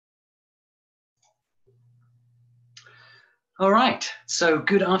All right, so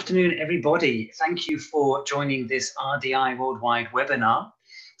good afternoon, everybody. Thank you for joining this RDI Worldwide webinar.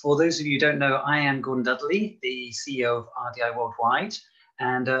 For those of you who don't know, I am Gordon Dudley, the CEO of RDI Worldwide,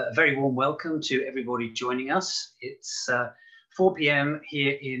 and a very warm welcome to everybody joining us. It's 4 p.m.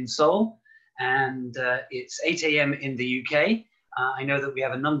 here in Seoul, and it's 8 a.m. in the UK. I know that we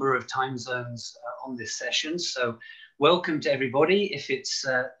have a number of time zones on this session, so welcome to everybody. If it's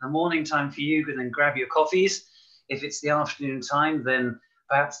the morning time for you, then grab your coffees. If it's the afternoon time, then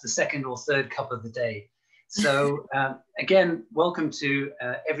perhaps the second or third cup of the day. So again, welcome to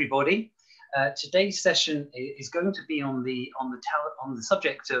everybody. Today's session is going to be on the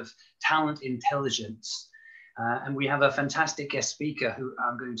subject of talent intelligence. And we have a fantastic guest speaker who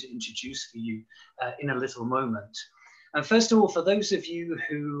I'm going to introduce for you in a little moment. And first of all, for those of you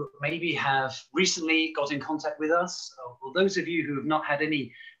who maybe have recently got in contact with us, or those of you who have not had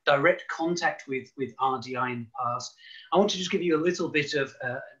any direct contact with RDI in the past, I want to just give you a little bit of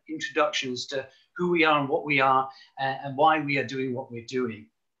introduction as to who we are and what we are and why we are doing what we're doing.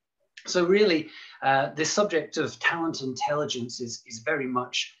 So really, this subject of talent intelligence is very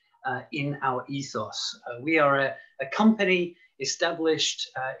much in our ethos. We are a company established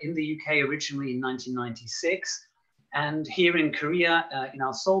in the UK originally in 1996, and here in Korea, in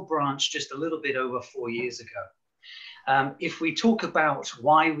our Seoul branch, just a little bit over 4 years ago. If we talk about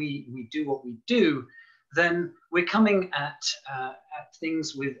why we do what we do, then we're coming at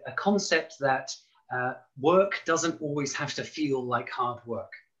things with a concept that work doesn't always have to feel like hard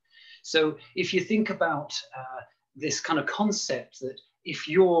work. So if you think about this kind of concept that if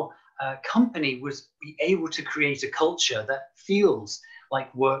your company was be able to create a culture that feels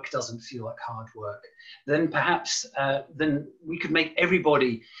like work doesn't feel like hard work, then perhaps then we could make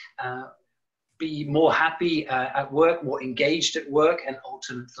everybody be more happy at work, more engaged at work, and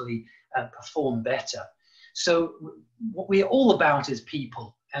ultimately perform better. So what we're all about is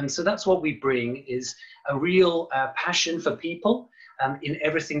people. And so that's what we bring, is a real passion for people in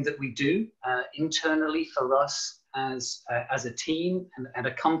everything that we do, internally for us as a team and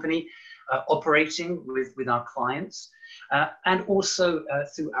a company operating with our clients, and also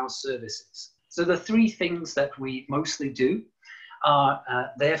through our services. So the three things that we mostly do are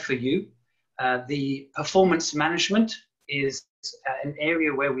there for you. The performance management is an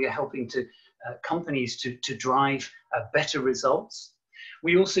area where we are helping companies to drive better results.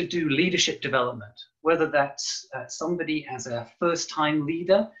 We also do leadership development, whether that's somebody as a first-time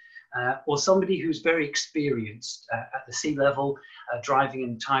leader or somebody who's very experienced at the C-level, driving an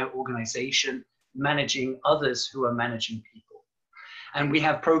entire organization, managing others who are managing people. And we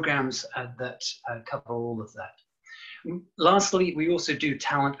have programs that cover all of that. Lastly, we also do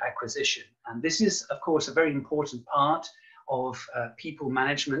talent acquisition. And this is, of course, a very important part of people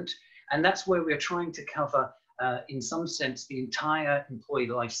management. And that's where we're trying to cover, in some sense, the entire employee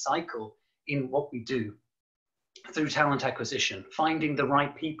life cycle in what we do through talent acquisition, finding the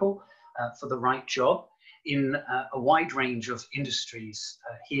right people for the right job in a wide range of industries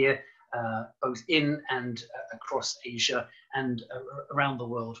here, both in and across Asia and around the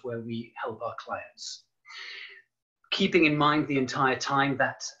world where we help our clients. Keeping in mind the entire time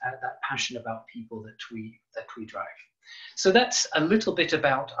that passion about people that we drive. So that's a little bit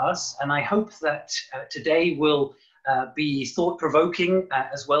about us, and I hope that today will be thought-provoking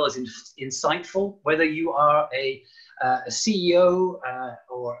as well as insightful. Whether you are a CEO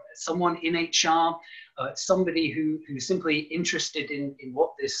or someone in HR, somebody who's simply interested in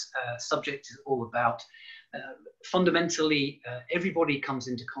what this subject is all about. Fundamentally, everybody comes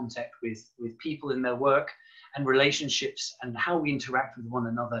into contact with people in their work, and relationships and how we interact with one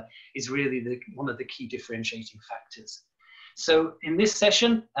another is really one of the key differentiating factors. So in this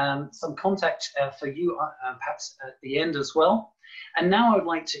session, some contact for you perhaps at the end as well. And now I'd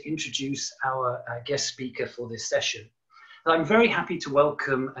like to introduce our guest speaker for this session. I'm very happy to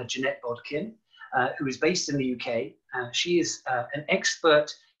welcome Jeanette Bodkin, who is based in the UK. She is an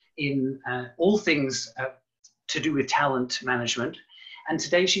expert in all things to do with talent management. And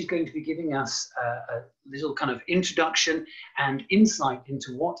today she's going to be giving us a little kind of introduction and insight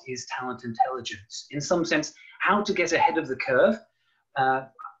into what is talent intelligence. In some sense, how to get ahead of the curve.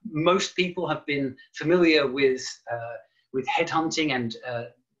 Most people have been familiar with headhunting and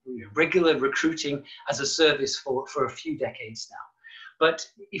regular recruiting as a service for a few decades now. But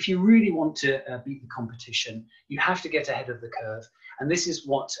if you really want to beat the competition, you have to get ahead of the curve. And this is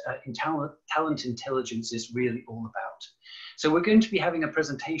what talent intelligence is really all about. So we're going to be having a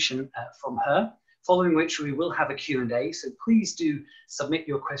presentation from her, following which we will have a Q&A. So please do submit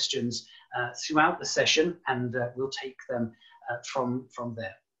your questions throughout the session, and we'll take them from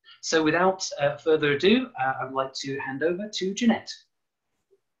there. So without further ado, I would like to hand over to Jeanette.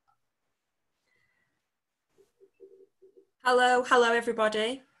 Hello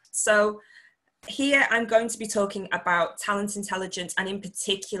everybody. So here I'm going to be talking about talent intelligence, and in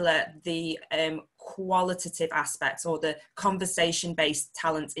particular the qualitative aspects, or the conversation-based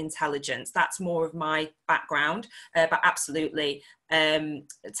talent intelligence. That's more of my background, but absolutely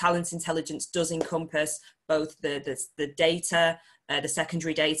talent intelligence does encompass both the data, the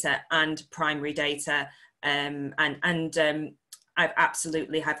secondary data and primary data, I've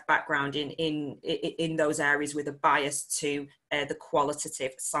absolutely had background in those areas with a bias to the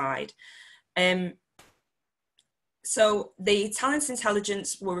qualitative side. So the talent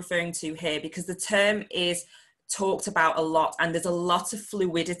intelligence we're referring to here, because the term is talked about a lot and there's a lot of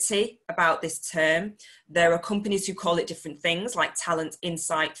fluidity about this term. There are companies who call it different things, like talent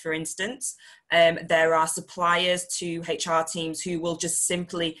insight, for instance. There are suppliers to HR teams who will just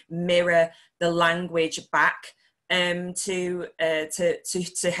simply mirror the language back to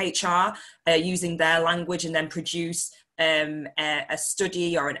HR using their language, and then produce a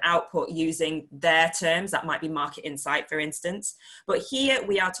study or an output using their terms. That might be market insight, for instance. But here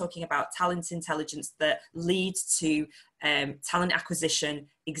we are talking about talent intelligence that leads to talent acquisition,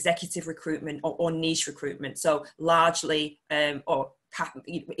 executive recruitment, or niche recruitment. So largely, or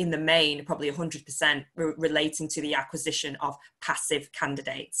in the main, probably 100% relating to the acquisition of passive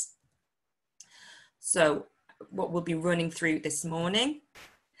candidates. So what we'll be running through this morning,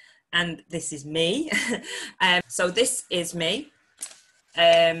 and this is me. So this is me.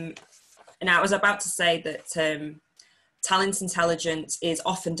 Now I was about to say that talent intelligence is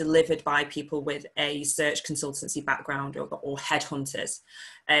often delivered by people with a search consultancy background or headhunters.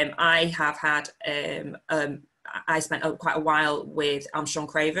 I have had, I spent quite a while with Armstrong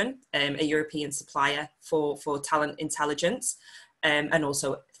Craven, a European supplier for talent intelligence, and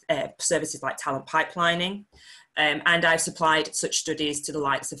also services like talent pipelining. And I've supplied such studies to the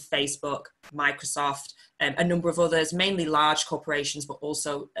likes of Facebook, Microsoft, a number of others, mainly large corporations, but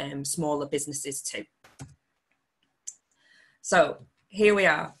also smaller businesses too. So here we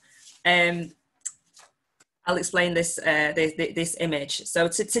are. I'll explain this, this image. So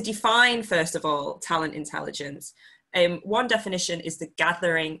to define, first of all, talent intelligence, one definition is the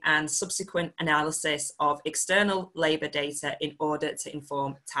gathering and subsequent analysis of external labour data in order to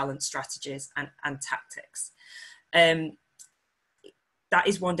inform talent strategies and tactics. That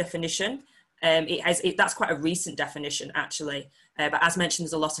is one definition. That's quite a recent definition, actually. But as mentioned,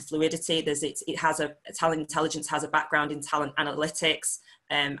 there's a lot of fluidity. Talent intelligence has a background in talent analytics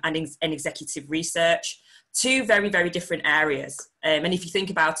and in executive research. Two very, very different areas. And if you think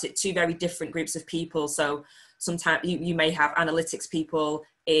about it, two very different groups of people. So sometimes you may have analytics people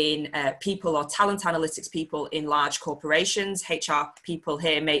in people, or talent analytics people in large corporations. HR people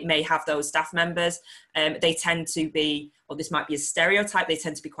here may have those staff members. They tend to be, or this might be a stereotype, they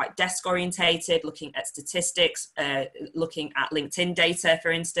tend to be quite desk orientated, looking at statistics, looking at LinkedIn data,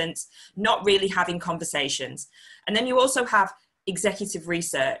 for instance, not really having conversations. And then you also have executive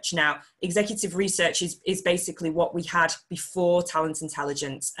research. Now, executive research is basically what we had before talent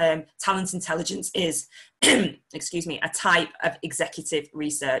intelligence. Talent intelligence is, excuse me, a type of executive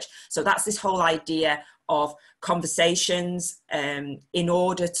research. So that's this whole idea of conversations in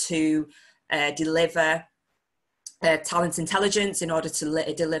order to deliver talent intelligence, in order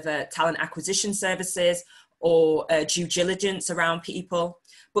to deliver talent acquisition services, or due diligence around people.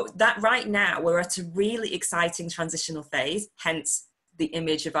 But that right now, we're at a really exciting transitional phase, hence the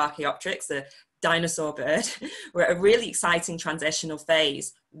image of Archaeopteryx, the dinosaur bird. We're at a really exciting transitional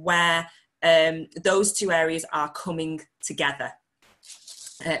phase where those two areas are coming together.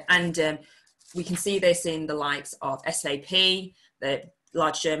 We can see this in the likes of SAP, the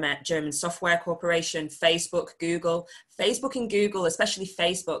large German software corporation, Facebook, Google. Facebook and Google, especially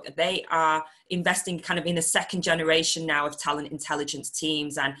Facebook, they are investing kind of in a second generation now of talent intelligence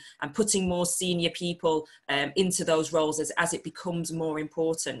teams, and putting more senior people into those roles as it becomes more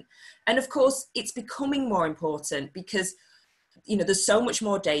important. And of course, it's becoming more important because, you know, there's so much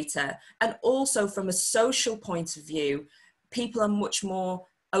more data, and also from a social point of view, people are much more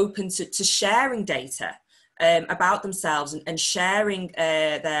open to sharing data about themselves, and sharing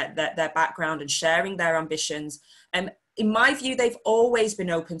their background, and sharing their ambitions. In my view, they've always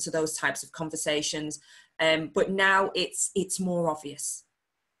been open to those types of conversations, but now it's more obvious.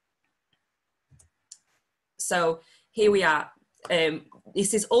 So here we are.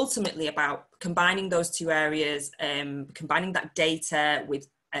 This is ultimately about combining those two areas, combining that data with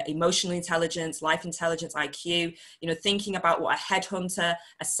emotional intelligence, life intelligence, IQ, you know, thinking about what a headhunter,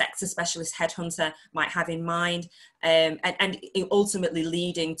 a sector specialist headhunter might have in mind, and ultimately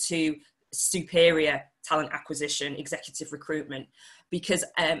leading to superior talent acquisition, executive recruitment. Because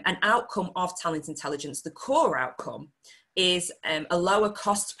an outcome of talent intelligence, the core outcome, is a lower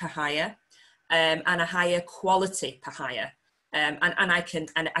cost per hire and a higher quality per hire. And I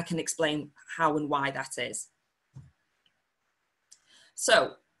can explain how and why that is.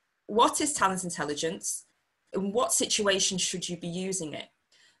 So, what is talent intelligence? In what situation should you be using it?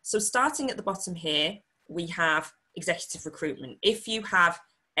 So starting at the bottom here, we have executive recruitment. If you have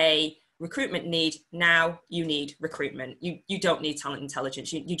a recruitment need, now you need recruitment. You don't need talent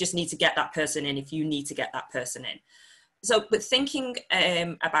intelligence. You just need to get that person in if you need to get that person in. So, but thinking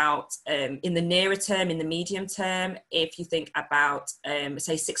about in the nearer term, in the medium term, if you think about,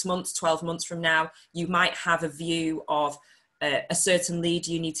 say, 6 months, 12 months from now, you might have a view of a certain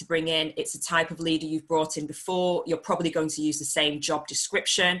leader you need to bring in. It's a type of leader you've brought in before. You're probably going to use the same job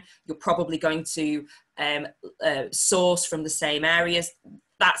description. You're probably going to source from the same areas.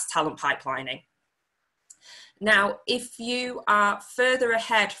 That's talent pipelining. Now, if you are further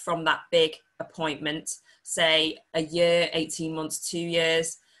ahead from that big appointment, say a year, 18 months, 2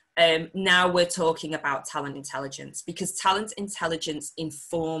 years, now we're talking about talent intelligence, because talent intelligence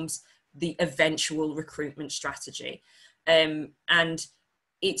informs the eventual recruitment strategy. And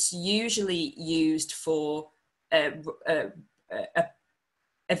it's usually used for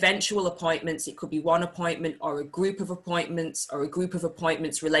eventual appointments. It could be one appointment or a group of appointments, or a group of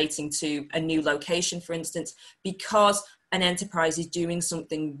appointments relating to a new location, for instance, because an enterprise is doing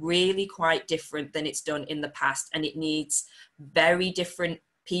something really quite different than it's done in the past, and it needs very different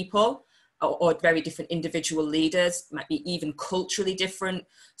people or very different individual leaders, might be even culturally different.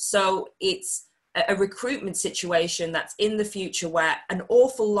 So it's a recruitment situation that's in the future where an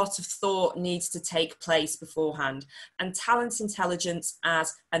awful lot of thought needs to take place beforehand, and talent intelligence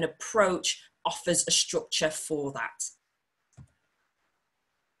as an approach offers a structure for that.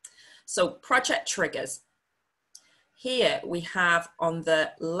 So project triggers. Here we have on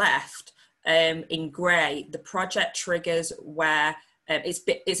the left in grey the project triggers where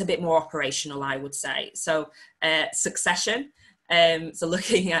it's a bit more operational, I would say. So succession. So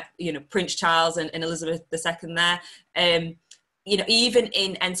looking at, you know, Prince Charles and Elizabeth II there, you know, even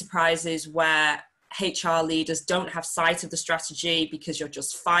in enterprises where HR leaders don't have sight of the strategy because you're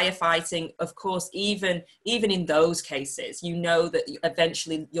just firefighting, of course, even in those cases, you know that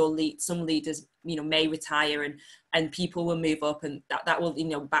eventually some leaders, you know, may retire and people will move up, and that will, you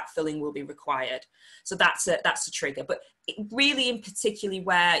know, backfilling will be required. So that's a trigger. But really, in particularly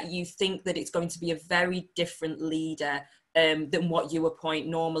where you think that it's going to be a very different leader than what you appoint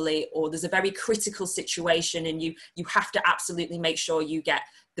normally, or there's a very critical situation and you have to absolutely make sure you get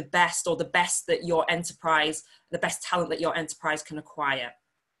the best, or the best that your enterprise, the best talent that your enterprise can acquire.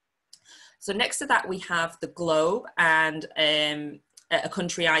 So next to that, we have the globe and a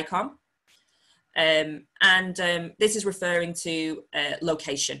country icon. This is referring to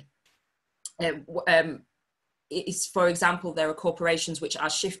location. It's, for example, there are corporations which are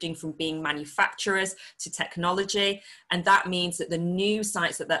shifting from being manufacturers to technology, and that means that the new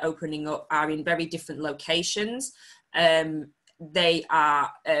sites that they're opening up are in very different locations. They are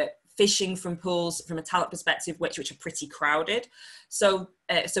fishing from pools from a talent perspective which are pretty crowded. So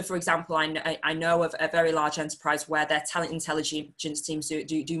for example, I know of a very large enterprise where their talent intelligence teams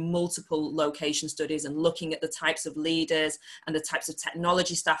do multiple location studies and looking at the types of leaders and the types of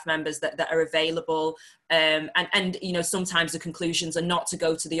technology staff members that are available. And you know, sometimes the conclusions are not to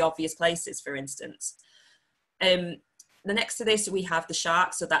go to the obvious places, for instance. The next to this, we have the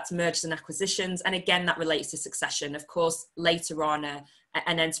shark, so that's mergers and acquisitions. And again, that relates to succession. Of course, later on,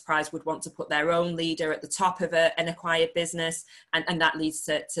 an enterprise would want to put their own leader at the top of an acquired business, and that leads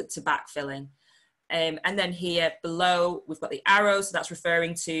to backfilling. And then here below, we've got the arrow, so that's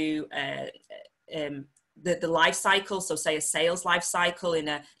referring to the life cycle. So say a sales life cycle in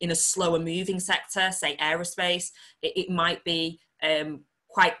a slower moving sector, say aerospace, it might be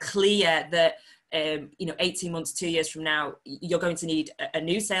quite clear that you know, 18 months, 2 years from now, you're going to need a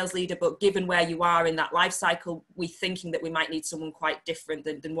new sales leader. But given where you are in that life cycle, we're thinking that we might need someone quite different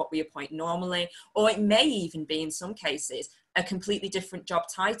than what we appoint normally. Or it may even be, in some cases, a completely different job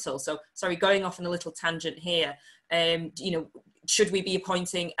title. So, sorry, going off on a little tangent here, you know, should we be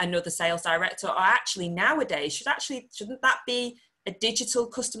appointing another sales director? Or actually nowadays, shouldn't that be a digital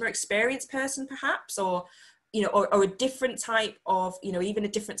customer experience person perhaps? Or, you know, or a different type of, you know, even a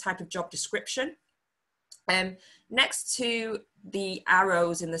different type of job description. Next to the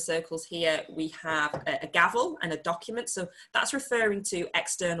arrows in the circles here, we have a gavel and a document. So that's referring to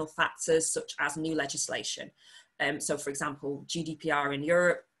external factors such as new legislation. So for example, GDPR in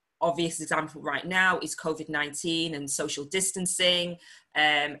Europe, obvious example right now is COVID-19 and social distancing,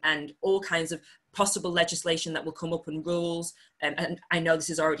 and all kinds of possible legislation that will come up and rules. And I know this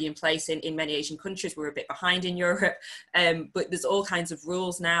is already in place in many Asian countries. We're a bit behind in Europe, but there's all kinds of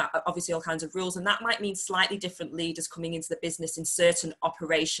rules now, obviously all kinds of rules, and that might mean slightly different leaders coming into the business in certain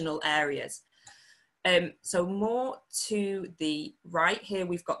operational areas. So more to the right here,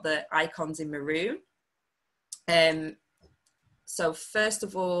 we've got the icons in maroon. So first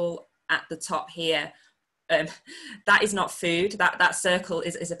of all, at the top here, that is not food. That circle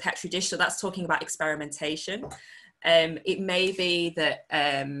is a petri dish. So that's talking about experimentation. It may be that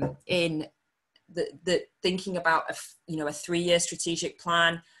in the thinking about a 3-year strategic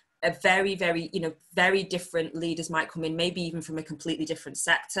plan, a very different leaders might come in, maybe even from a completely different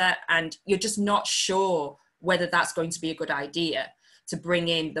sector, and you're just not sure whether that's going to be a good idea to bring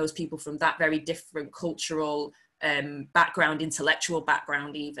in those people from that very different cultural background, intellectual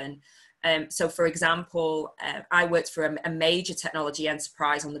background even. So for example, I worked for a major technology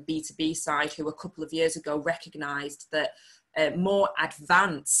enterprise on the B2B side who a couple of years ago recognized that more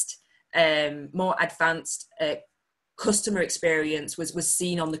advanced customer experience was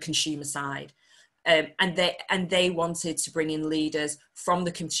seen on the consumer side. And they wanted to bring in leaders from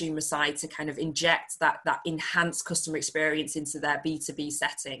the consumer side to kind of inject that enhanced customer experience into their B2B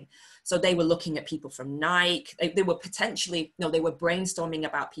setting. So they were looking at people from Nike. They were brainstorming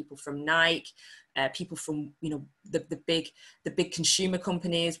about people from Nike, people from the big consumer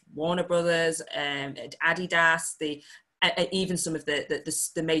companies, Warner Brothers, Adidas, even some of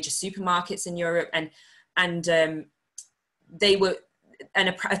the major supermarkets in Europe, and they were. And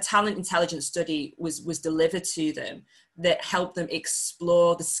a talent intelligence study was delivered to them that helped them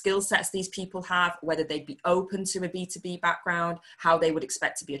explore the skill sets these people have, whether they'd be open to a B2B background, how they would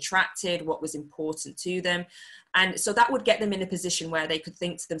expect to be attracted, what was important to them. And so that would get them in a position where they could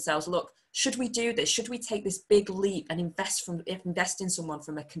think to themselves, look, should we do this? Should we take this big leap and invest in someone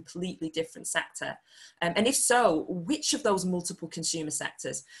from a completely different sector? And if so, which of those multiple consumer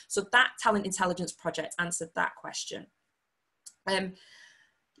sectors? So that talent intelligence project answered that question.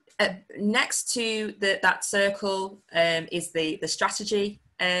 Next to that circle is the strategy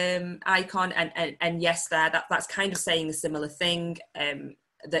icon, and yes, that's kind of saying a similar thing.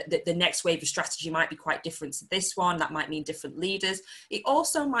 The next wave of strategy might be quite different to this one. That might mean different leaders. It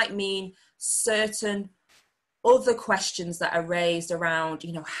also might mean certain other questions that are raised around,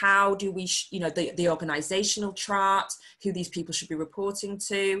 how do we, the organizational chart, who these people should be reporting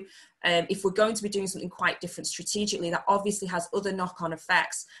to. If we're going to be doing something quite different strategically, that obviously has other knock-on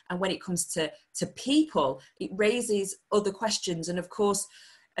effects. And when it comes to people, it raises other questions. And of course,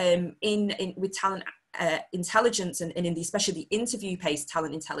 with talent intelligence and in especially the interview-based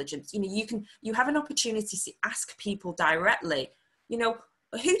talent intelligence, you have an opportunity to ask people directly,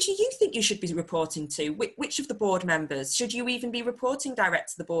 who do you think you should be reporting to? Which of the board members? Should you even be reporting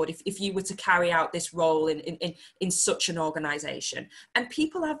direct to the board if you were to carry out this role in such an organization? And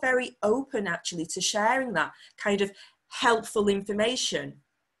people are very open actually to sharing that kind of helpful information.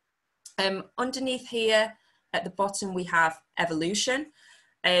 Underneath here at the bottom, we have evolution.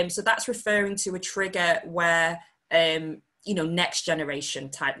 So that's referring to a trigger where, next generation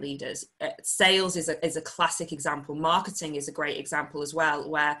type leaders. Sales is a classic example. Marketing is a great example as well,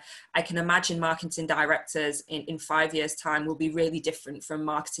 where I can imagine marketing directors in 5 years' time will be really different from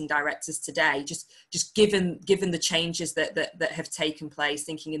marketing directors today, just given the changes that have taken place,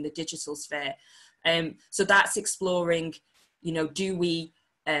 thinking in the digital sphere. So that's exploring, do we,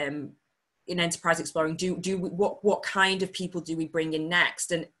 in enterprise exploring, what kind of people do we bring in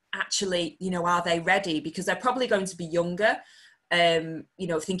next? And actually, are they ready? Because they're probably going to be younger,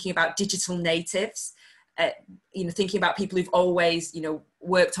 thinking about digital natives, thinking about people who've always,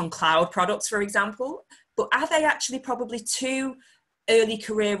 worked on cloud products, for example. But are they actually probably too early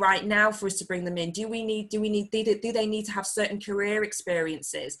career right now for us to bring them in? Do they need to have certain career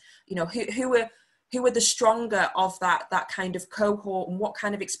experiences? Who are the stronger of that kind of cohort, and what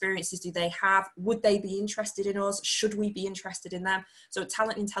kind of experiences do they have? Would they be interested in us? Should we be interested in them? So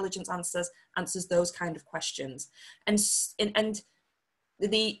talent intelligence answers those kind of questions. And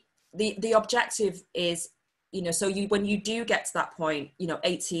the objective is, when you do get to that point,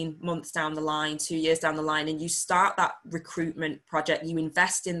 18 months down the line, 2 years down the line, and you start that recruitment project, you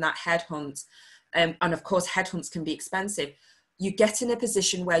invest in that headhunt, and of course headhunts can be expensive. You get in a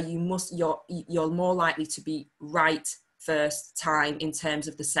position where you're more likely to be right first time in terms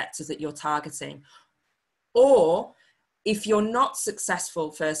of the sectors that you're targeting. Or if you're not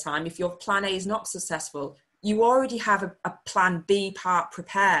successful first time, if your plan A is not successful, you already have a plan B part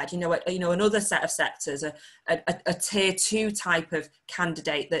prepared, another set of sectors, a tier 2 type of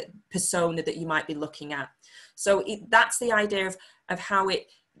candidate, that persona that you might be looking at. So that's the idea of how it,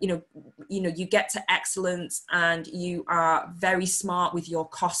 you get to excellence, and you are very smart with your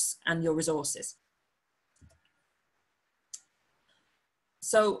costs and your resources.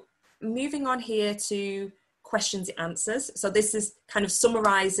 So moving on here to questions and answers. So this is kind of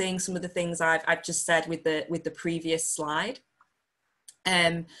summarizing some of the things I've just said with the previous slide.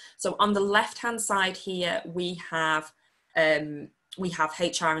 So on the left hand side here, we have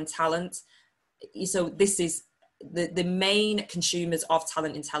HR and talent. So this is the main consumers of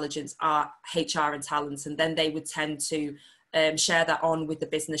talent intelligence are HR and talent, and then they would tend to share that on with the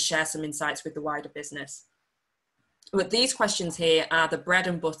business, share some insights with the wider business. But these questions here are the bread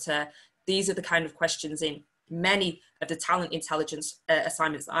and butter. These are the kind of questions in many of the talent intelligence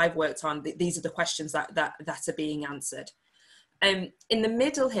assignments that I've worked on. These are the questions that are being answered. In the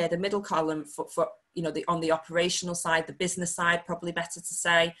middle here, the middle column for on the operational side, the business side, probably better to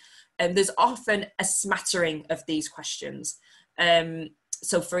say, there's often a smattering of these questions.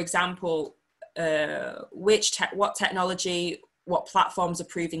 So for example, what technology, what platforms are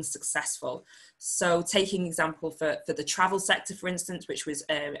proving successful? So taking example for the travel sector, for instance, which was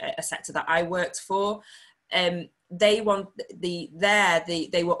a sector that I worked for, they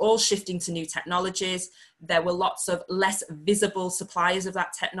were all shifting to new technologies. There were lots of less visible suppliers of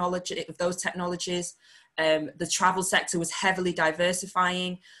that technology, of those technologies. The travel sector was heavily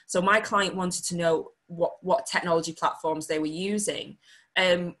diversifying. So my client wanted to know what technology platforms they were using.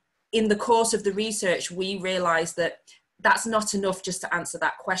 In the course of the research, we realized that that's not enough just to answer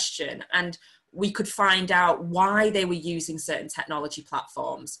that question. And we could find out why they were using certain technology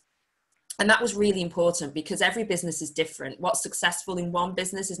platforms. And that was really important, because every business is different. What's successful in one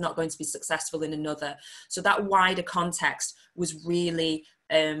business is not going to be successful in another. So that wider context was really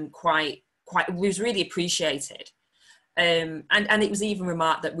was really appreciated. And it was even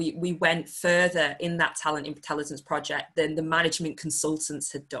remarked that we went further in that talent intelligence project than the management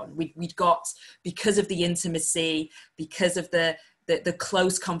consultants had done. We'd got, because of the intimacy, because of the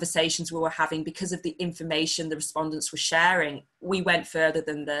close conversations we were having, because of the information the respondents were sharing, we went further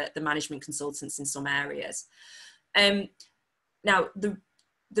than the management consultants in some areas. Now, the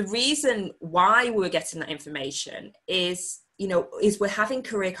reason why we were getting that information is we're having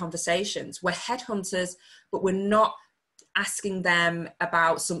career conversations. We're headhunters, but we're not asking them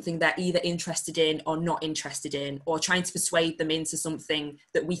about something they're either interested in or not interested in, or trying to persuade them into something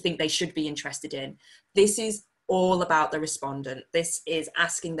that we think they should be interested in. This is all about the respondent. This is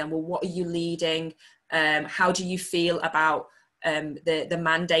asking them, well, what are you leading? How do you feel about the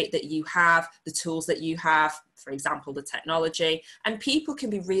mandate that you have, the tools that you have, for example, the technology? And people can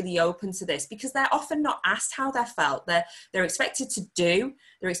be really open to this, because they're often not asked how they felt. They're expected to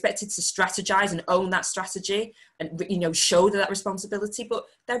they're expected to strategize and own that strategy and shoulder that responsibility, but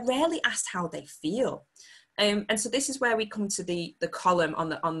they're rarely asked how they feel. And so this is where we come to the column on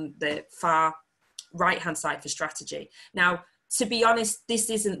the far right-hand side for strategy. Now, to be honest, this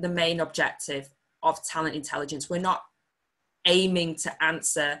isn't the main objective of talent intelligence. We're not aiming to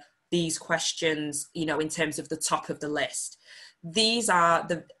answer these questions, in terms of the top of the list. These are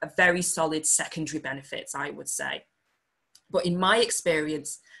the very solid secondary benefits, I would say. But in my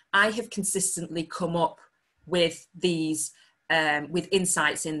experience, I have consistently come up with these, with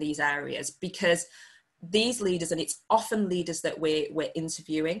insights in these areas, because these leaders, and it's often leaders that we're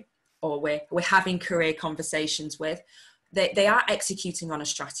interviewing or we're having career conversations with, they are executing on a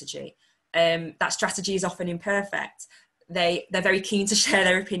strategy. That strategy is often imperfect. They're very keen to share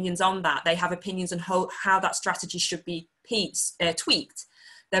their opinions on that. They have opinions on how that strategy should be tweaked.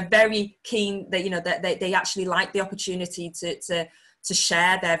 They're very keen that they actually like the opportunity to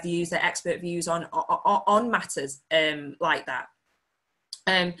share their views, their expert views on matters like that.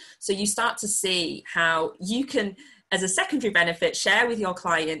 So you start to see how you can, as a secondary benefit, share with your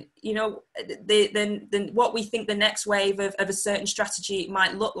client, then what we think the next wave of a certain strategy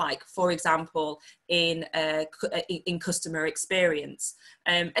might look like, for example, in customer experience.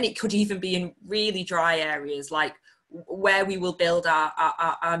 And it could even be in really dry areas, like where we will build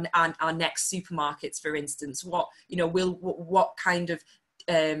our next supermarkets, for instance. What kind of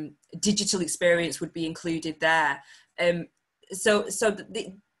digital experience would be included there?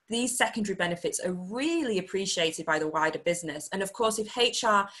 These secondary benefits are really appreciated by the wider business. And of course, if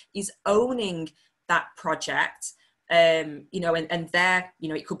HR is owning that project, you know, and there, you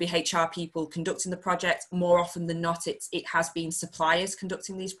know, it could be HR people conducting the project. More often than not, it has been suppliers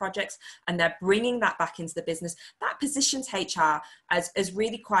conducting these projects, and they're bringing that back into the business. That positions HR as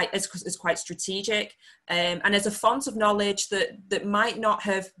really quite strategic, and as a font of knowledge that might not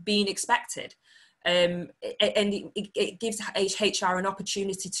have been expected. And it gives HR an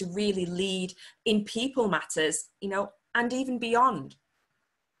opportunity to really lead in people matters, you know, and even beyond.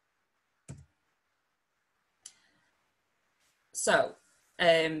 So,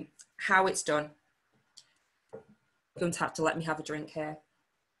 how it's done. You're going to have to let me have a drink here.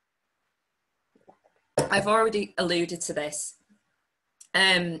 I've already alluded to this.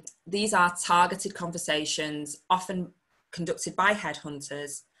 These are targeted conversations, often conducted by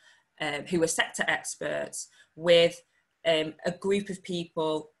headhunters who are sector experts with a group of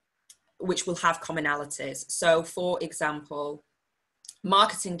people which will have commonalities. So, for example,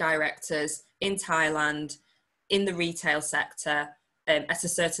 marketing directors in Thailand, in the retail sector, at a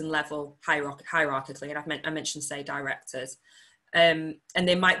certain level hierarchically, and I mentioned, say, directors, and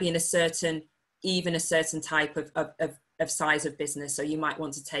they might be in a certain type of size of business. So you might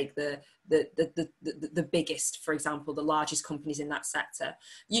want to take the biggest, for example, the largest companies in that sector.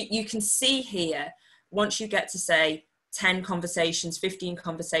 You can see here, once you get to say 10 conversations, 15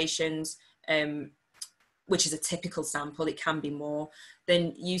 conversations, which is a typical sample, it can be more,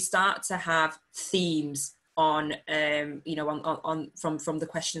 then you start to have themes on, you know, on from the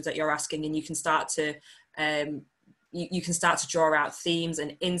questions that you're asking, and you can start to you can start to draw out themes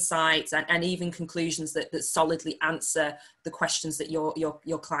and insights and even conclusions that solidly answer the questions that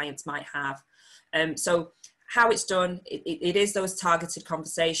your clients might have. So how it's done, it is those targeted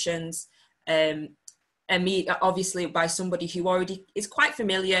conversations, obviously by somebody who already is quite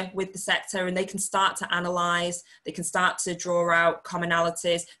familiar with the sector, and they can start to analyse, they can start to draw out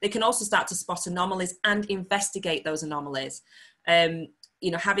commonalities, they can also start to spot anomalies and investigate those anomalies. You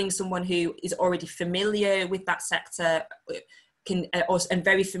know, having someone who is already familiar with that sector and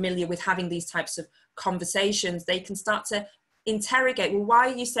very familiar with having these types of conversations, they can start to interrogate, well, why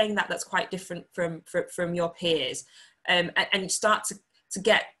are you saying that? That's quite different from your peers, and you start to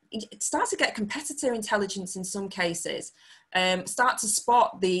get competitor intelligence in some cases. Start to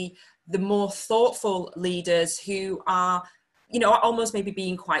spot the more thoughtful leaders who are, you know, almost maybe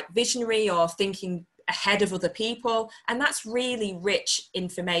being quite visionary or thinking ahead of other people, and that's really rich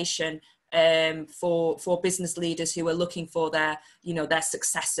information for business leaders who are looking for their, you know, their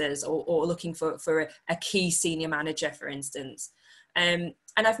successors, or looking for a key senior manager, for instance. And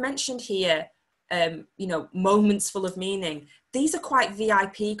I've mentioned here, you know, moments full of meaning. These are quite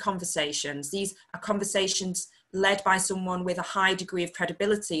VIP conversations. These are conversations led by someone with a high degree of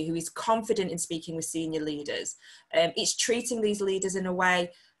credibility, who is confident in speaking with senior leaders. It's treating these leaders in a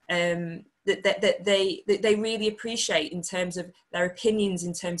way that they really appreciate, in terms of their opinions,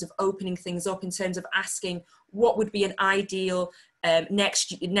 in terms of opening things up, in terms of asking what would be an ideal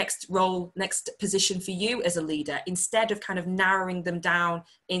next position for you as a leader, instead of kind of narrowing them down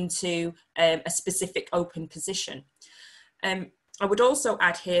into a specific open position. I would also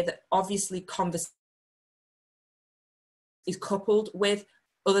add here that obviously conversation is coupled with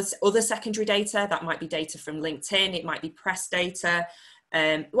other secondary data. That might be data from LinkedIn, it might be press data,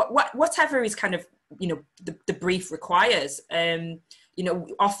 whatever is kind of, you know, the brief requires. You know,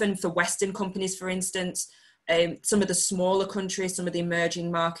 often for Western companies, for instance, some of the smaller countries, some of the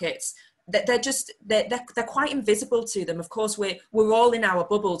emerging markets, they're quite invisible to them. Of course, we're all in our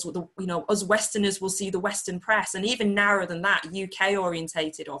bubbles. You know, us Westerners will see the Western press, and even narrower than that, UK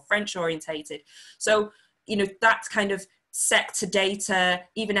orientated or French orientated. So, you know, that kind of sector data,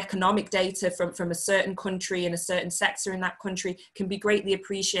 even economic data from a certain country and a certain sector in that country, can be greatly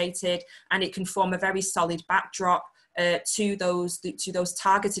appreciated, and it can form a very solid backdrop to those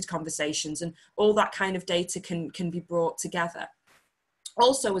targeted conversations, and all that kind of data can be brought together.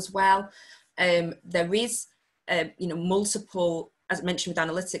 Also, as well, there is you know, multiple, as I mentioned with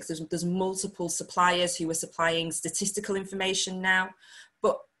analytics, there's multiple suppliers who are supplying statistical information now,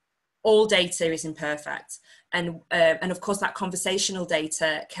 but all data is imperfect, and of course that conversational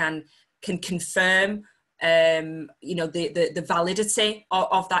data can confirm you know, the validity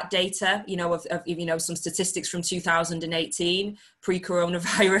of that data, you know, of you know, some statistics from 2018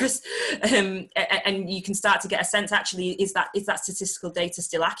 pre-coronavirus, and you can start to get a sense, actually, is that statistical data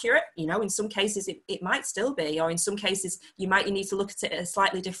still accurate? You know, in some cases it might still be, or in some cases you need to look at it in a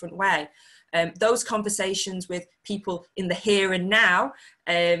slightly different way. Those conversations with people in the here and now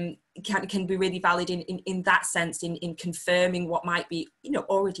can be really valid in that sense, in confirming what might be, you know,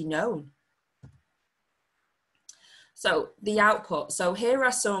 already known. So the output. So here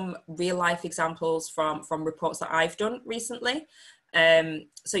are some real life examples from reports that I've done recently.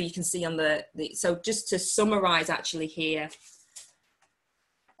 So you can see on so just to summarize actually here,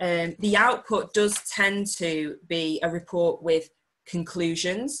 the output does tend to be a report with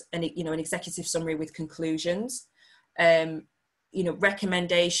conclusions and, you know, an executive summary with conclusions, you know,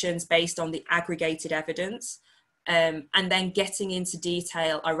 recommendations based on the aggregated evidence, and then getting into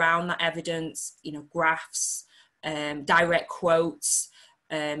detail around that evidence, you know, graphs, direct quotes,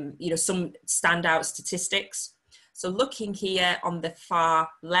 you know, some standout statistics. So looking here on the far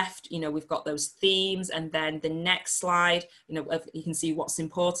left, you know, we've got those themes, and then the next slide, you know, you can see what's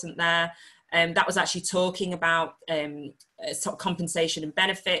important there. That was actually talking about compensation and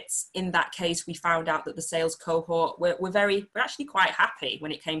benefits. In that case, we found out that the sales cohort were actually quite happy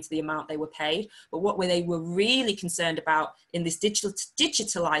when it came to the amount they were paid. But what they were really concerned about in this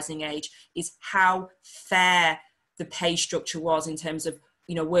digitalizing age is how fair the pay structure was in terms of,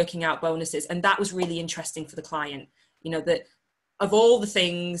 you know, working out bonuses. And that was really interesting for the client, you know, that of all the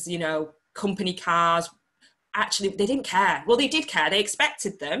things, you know, company cars, actually, they didn't care. Well, they did care, they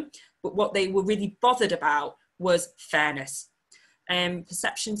expected them, but what they were really bothered about was fairness.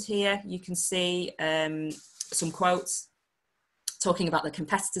 Perceptions here, you can see some quotes talking about the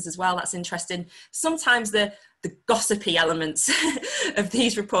competitors as well. That's interesting. Sometimes the gossipy elements of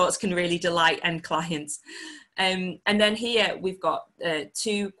these reports can really delight end clients. And then here we've got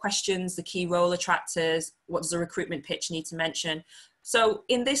 2 questions, the key role attractors, what does a recruitment pitch need to mention? So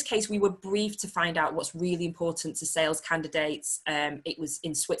in this case, we were briefed to find out what's really important to sales candidates. It was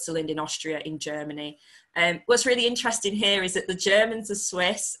in Switzerland, in Austria, in Germany. What's really interesting here is that the Germans, the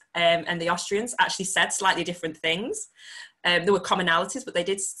Swiss, and the Austrians actually said slightly different things. There were commonalities, but they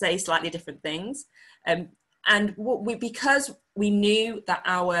did say slightly different things. And because we knew that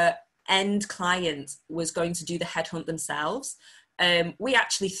our end client was going to do the headhunt themselves, we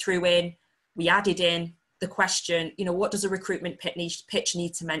actually we added in the question, you know, what does a recruitment pitch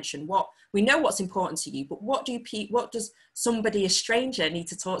need to mention? We know what's important to you, but what does somebody, a stranger, need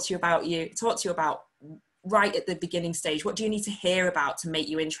to talk to you about right at the beginning stage? What do you need to hear about to make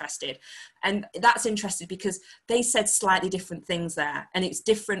you interested? And that's interesting because they said slightly different things there, and it's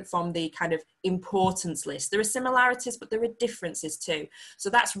different from the kind of importance list. There are similarities, but there are differences too.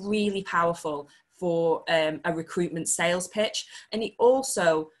 So that's really powerful for a recruitment sales pitch. And it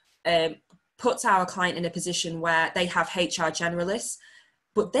also puts our client in a position where they have HR generalists,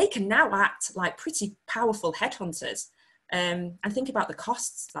 but they can now act like pretty powerful headhunters, and think about the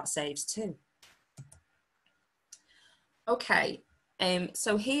costs that saves too. Okay,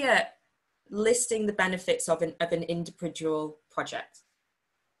 so here, listing the benefits of an individual project.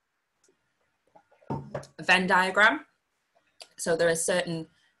 A Venn diagram. So there are certain,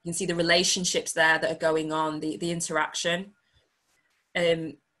 you can see the relationships there that are going on, the interaction.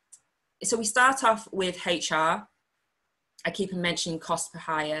 So we start off with HR. I keep mentioning cost per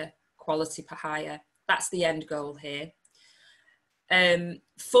hire, quality per hire. That's the end goal here.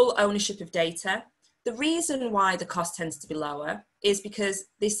 Full ownership of data. The reason why the cost tends to be lower is because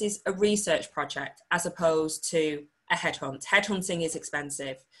this is a research project as opposed to a headhunt. Headhunting is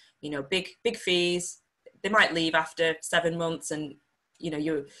expensive, you know, big fees. They might leave after 7 months, and you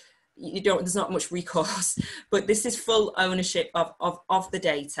know there's not much recourse. But this is full ownership of the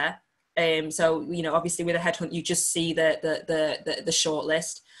data. So you know, obviously with a headhunt, you just see the short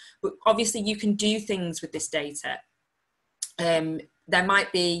list, but obviously you can do things with this data.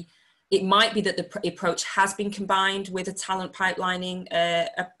 It might be that the approach has been combined with a talent pipelining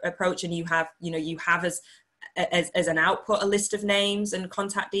approach, and you have as an output a list of names and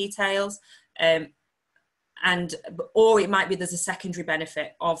contact details, or it might be there's a secondary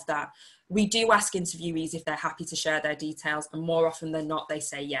benefit of that. We do ask interviewees if they're happy to share their details, and more often than not, they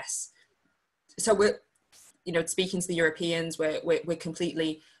say yes. So we're, you know, speaking to the Europeans, we're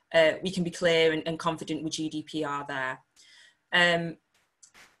completely, we can be clear and confident with GDPR there.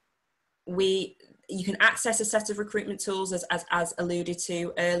 You can access a set of recruitment tools as alluded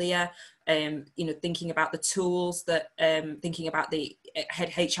to earlier, you know, thinking about the tools that, thinking about the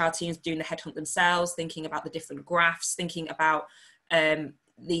HR teams doing the headhunt themselves, thinking about the different graphs, thinking about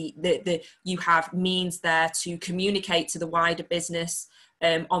you have means there to communicate to the wider business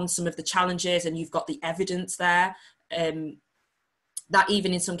on some of the challenges, and you've got the evidence there. That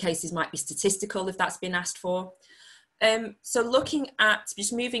even in some cases might be statistical if that's been asked for. So looking at,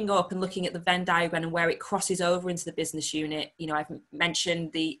 just moving up and looking at the Venn diagram and where it crosses over into the business unit, you know, I've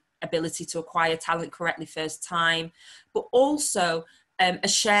mentioned the ability to acquire talent correctly first time, but also a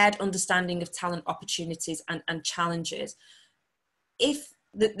shared understanding of talent opportunities and challenges. If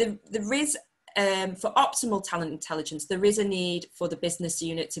there is for optimal talent intelligence, there is a need for the business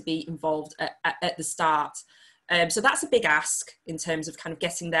unit to be involved at the start. So that's a big ask in terms of kind of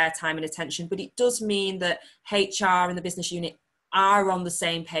getting their time and attention, but it does mean that HR and the business unit are on the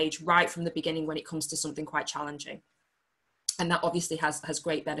same page right from the beginning when it comes to something quite challenging. And that obviously has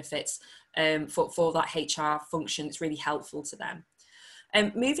great benefits for that HR function. It's really helpful to them.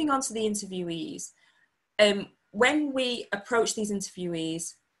 Moving on to the interviewees. When we approach these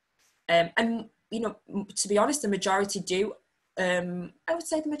interviewees, and to be honest, the majority do, I would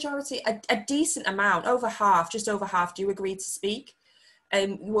say the majority, a decent amount, over half, just over half, do agree to speak.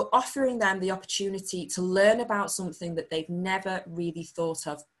 We're offering them the opportunity to learn about something that they've never really thought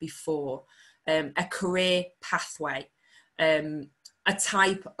of before, a career pathway, a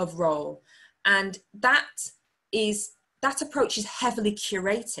type of role. And that approach is heavily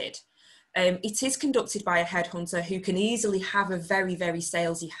curated. It is conducted by a headhunter who can easily have a very, very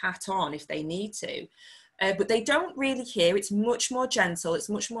salesy hat on if they need to. But they don't really hear. It's much more gentle, it's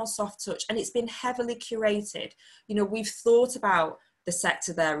much more soft touch, and it's been heavily curated. We've thought about the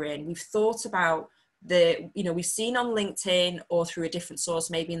sector they're in. We've thought about we've seen on LinkedIn or through a different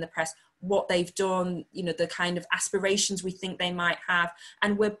source, maybe in the press, what they've done, the kind of aspirations we think they might have.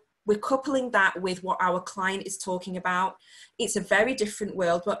 And we're coupling that with what our client is talking about. It's a very different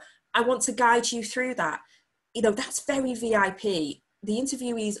world, but I want to guide you through that. That's very VIP. The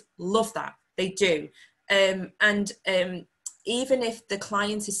interviewees love that. They do. Even if the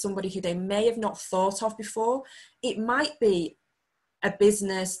client is somebody who they may have not thought of before, it might be a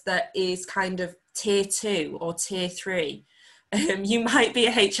business that is kind of tier 2 or tier 3. You might be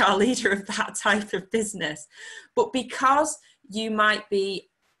a HR leader of that type of business, but because you might be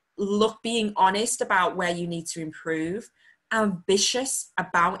being honest about where you need to improve, ambitious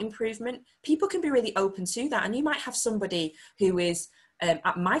about improvement, people can be really open to that. And you might have somebody who is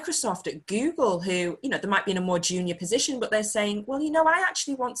at Microsoft, at Google, who, they might be in a more junior position, but they're saying, well, I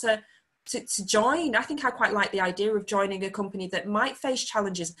actually want to join. I think I quite like the idea of joining a company that might face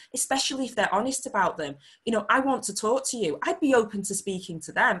challenges, especially if they're honest about them. I want to talk to you. I'd be open to speaking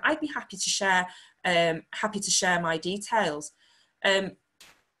to them. I'd be happy to share my details.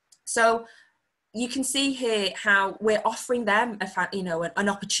 So you can see here how we're offering them an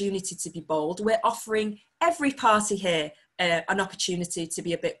opportunity to be bold. We're offering every party here an opportunity to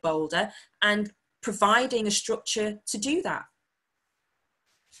be a bit bolder and providing a structure to do that.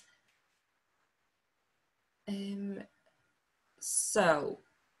 So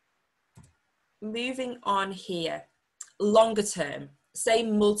moving on here, longer term, say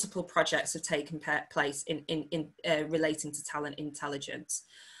multiple projects have taken place in relating to talent intelligence.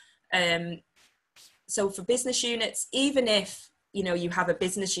 So for business units, even if you have a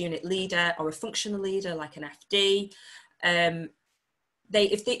business unit leader or a functional leader like an FD, even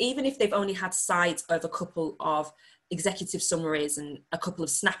if they've only had sight of a couple of executive summaries and a couple of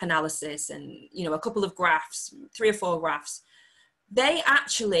snap analysis and a couple of graphs, 3 or 4 graphs, they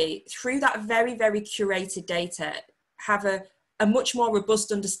actually, through that very, very curated data, have a much more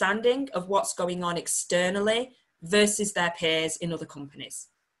robust understanding of what's going on externally versus their peers in other companies.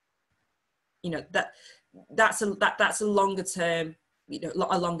 That's a longer term,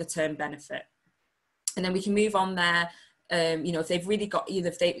 a longer term benefit. And then we can move on there. If they've really got,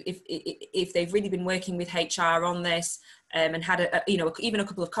 if they've really been working with HR on this and had even a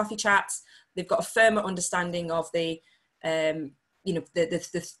couple of coffee chats, they've got a firmer understanding of the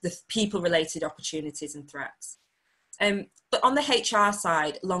people related opportunities and threats. But on the HR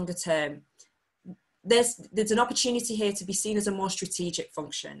side, longer term, there's an opportunity here to be seen as a more strategic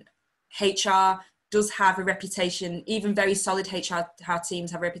function. HR does have a reputation, even very solid HR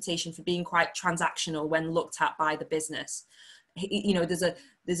teams have a reputation for being quite transactional when looked at by the business.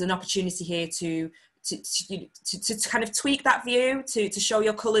 There's an opportunity here to kind of tweak that view, to show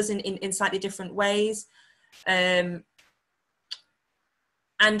your colours in slightly different ways. And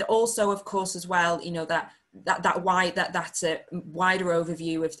also, of course, as well, that wider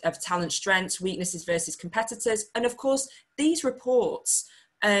overview of talent strengths, weaknesses versus competitors. And of course, these reports,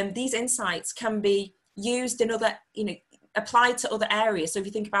 these insights can be used in other, applied to other areas. So if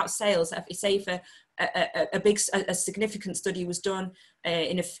you think about sales, say if a significant study was done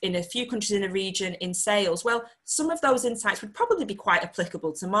in a few countries in a region in sales, well, some of those insights would probably be quite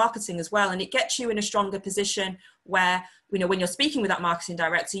applicable to marketing as well. And it gets you in a stronger position where, when you're speaking with that marketing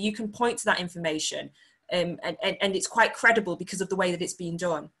director, you can point to that information and it's quite credible because of the way that it's being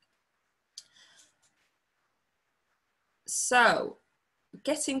done. So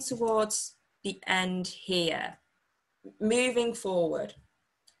getting towards the end here, moving forward,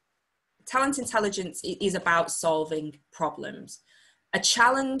 talent intelligence is about solving problems. A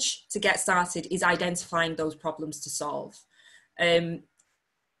challenge to get started is identifying those problems to solve.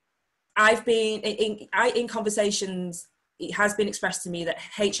 I've been in conversations, it has been expressed to me that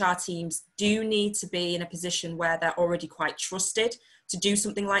HR teams do need to be in a position where they're already quite trusted to do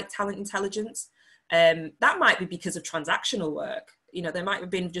something like talent intelligence. That might be because of transactional work. You know, they might have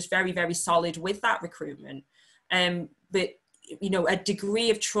been just very, very solid with that recruitment. But, you know, a degree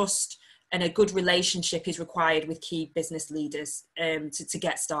of trust and a good relationship is required with key business leaders to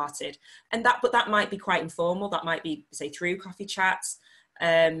get started. But that might be quite informal. That might be, say, through coffee chats.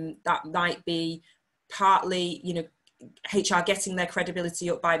 That might be partly, you know, HR getting their credibility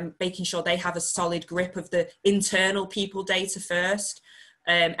up by making sure they have a solid grip of the internal people data first,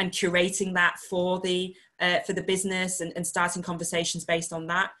 and curating that for the business and starting conversations based on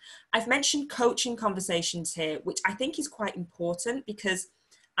that. I've mentioned coaching conversations here, which I think is quite important, because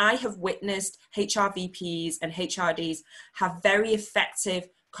I have witnessed HR VPs and HRDs have very effective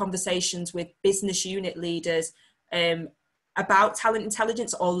conversations with business unit leaders about talent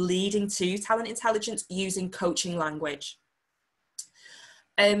intelligence or leading to talent intelligence using coaching language.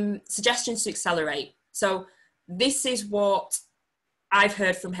 Suggestions to accelerate. So this is what I've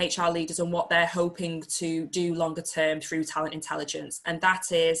heard from HR leaders and what they're hoping to do longer term through talent intelligence. And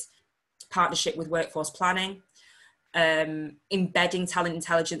that is partnership with workforce planning, embedding talent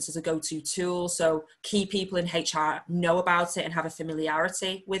intelligence as a go-to tool. So key people in HR know about it and have a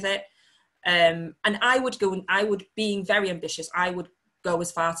familiarity with it. And I would being very ambitious, I would go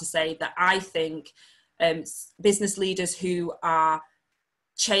as far to say that I think business leaders who are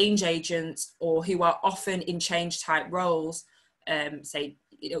change agents or who are often in change type roles, say,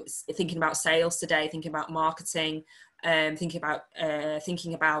 you know, thinking about sales today, thinking about marketing, thinking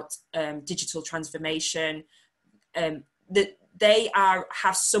about digital transformation, that they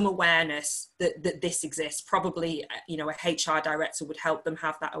have some awareness that this exists. Probably, you know, a HR director would help them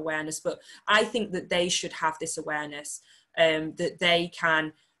have that awareness, but I think that they should have this awareness, that they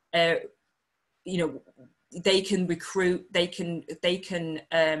can, you know, they can recruit, they can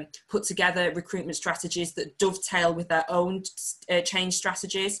put together recruitment strategies that dovetail with their own change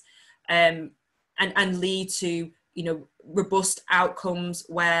strategies, and lead to, you know, robust outcomes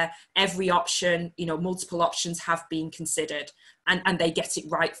where every option, you know, multiple options have been considered, and they get it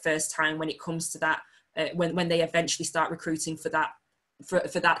right first time when it comes to that, when they eventually start recruiting for that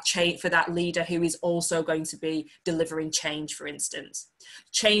leader who is also going to be delivering change. For instance,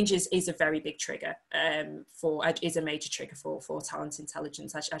 change is a very big trigger, is a major trigger for talent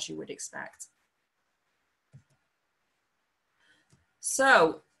intelligence, as you would expect.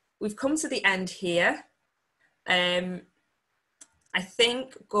 So we've come to the end here. I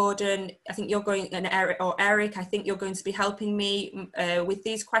think, Gordon, I think you're going, and Eric, I think you're going to be helping me with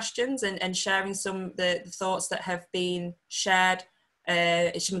these questions and sharing some of the thoughts that have been shared,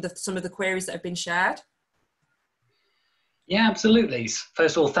 some of the queries that have been shared. Yeah, absolutely.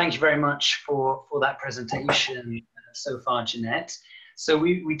 First of all, thank you very much for that presentation so far, Jeanette. So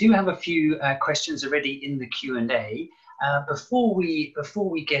we do have a few questions already in the Q&A. Before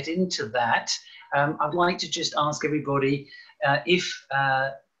we get into that, I'd like to just ask everybody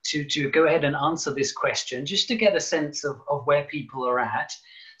to go ahead and answer this question, just to get a sense of where people are at.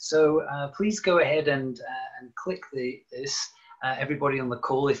 So please go ahead and click this, everybody on the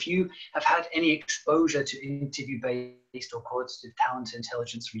call, if you have had any exposure to interview-based or qualitative talent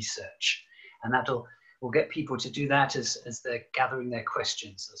intelligence research. And we'll get people to do that as they're gathering their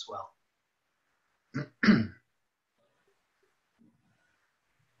questions as well.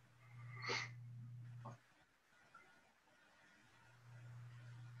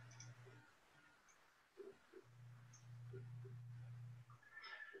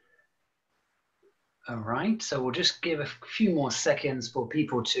 All right, so we'll just give a few more seconds for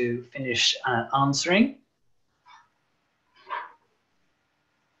people to finish answering.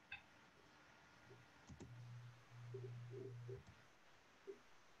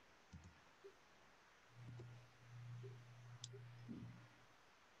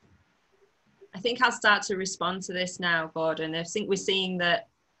 I think I'll start to respond to this now, Gordon. I think we're seeing that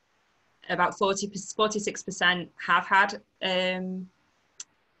about 46% have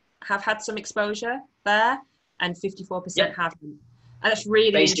had some exposure there, and 54% haven't. And that's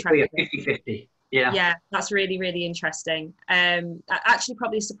really basically interesting. A 50-50. Yeah, that's really, really interesting. Actually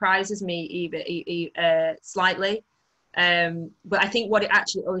probably surprises me even slightly. But I think what it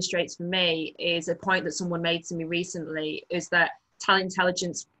actually illustrates for me is a point that someone made to me recently, is that talent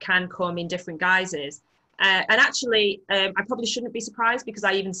intelligence can come in different guises. And actually, I probably shouldn't be surprised, because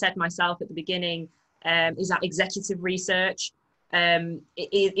I even said myself at the beginning, is that executive research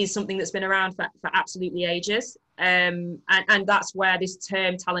is something that's been around for absolutely ages. And that's where this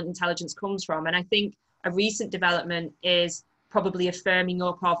term talent intelligence comes from. And I think a recent development is probably a firming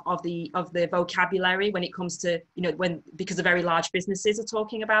up of the vocabulary when it comes to, you know, because the very large businesses are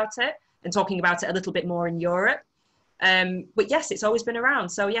talking about it and talking about it a little bit more in Europe. But yes, it's always been around.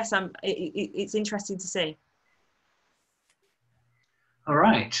 So yes, it's interesting to see. All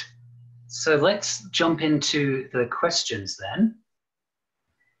right. So let's jump into the questions then.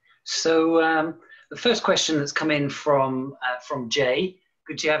 So the first question that's come in from Jay.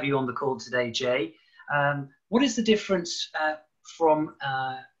 Good to have you on the call today, Jay. What is the difference from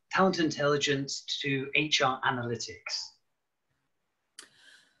talent intelligence to HR analytics?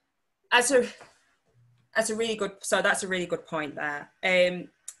 That's a really good point there.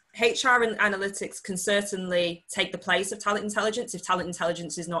 HR and analytics can certainly take the place of talent intelligence if talent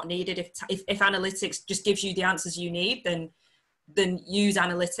intelligence is not needed. If analytics just gives you the answers you need, then use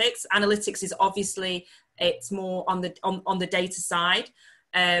analytics. Analytics is obviously, it's more on the data side.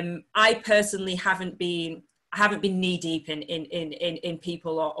 I personally haven't been knee deep in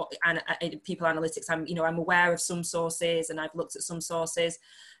people in people analytics. I'm aware of some sources and I've looked at some sources,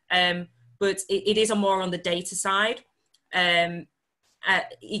 but it is more on the data side.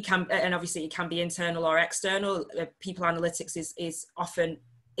 It can be internal or external. People analytics is often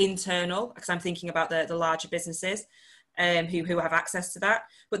internal, because I'm thinking about the larger businesses who have access to that.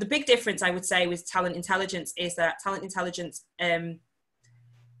 But the big difference, I would say, with talent intelligence is that talent intelligence,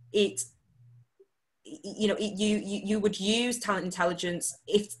 you would use talent intelligence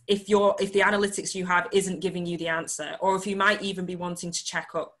if the analytics you have isn't giving you the answer, or if you might even be wanting to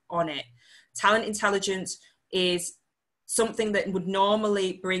check up on it. Talent intelligence is something that would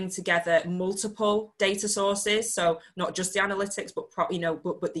normally bring together multiple data sources, so not just the analytics, but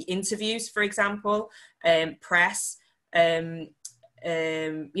the interviews, for example, press,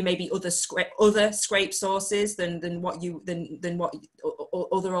 maybe other scrape sources than what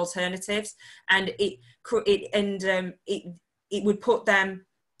other alternatives, and it would put them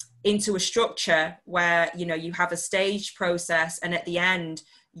into a structure where you have a staged process, and at the end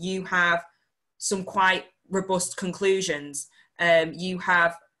you have some quite robust conclusions. You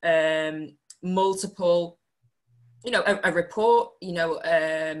have multiple, a report,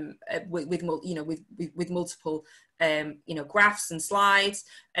 with multiple, graphs and slides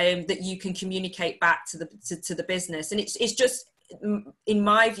that you can communicate back to the business. And it's just, in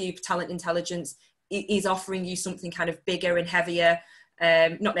my view, talent intelligence is offering you something kind of bigger and heavier,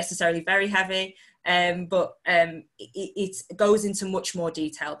 not necessarily very heavy, but it goes into much more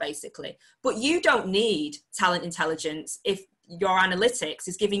detail, basically. But you don't need talent intelligence if your analytics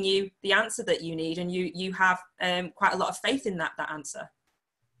is giving you the answer that you need, and you have quite a lot of faith in that answer.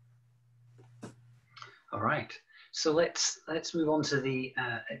 All right. So let's move on to the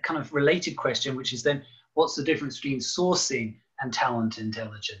kind of related question, which is then, what's the difference between sourcing and talent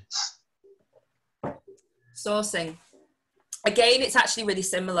intelligence? Sourcing. Again, it's actually really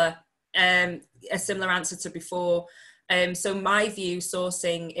similar. A similar answer to before. So my view,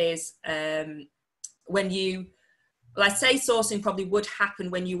 sourcing is I'd say sourcing probably would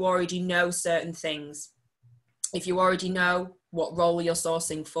happen when you already know certain things. If you already know what role you're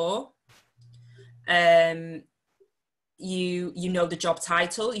sourcing for, you know the job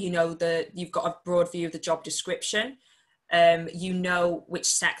title, you've got a broad view of the job description, you know which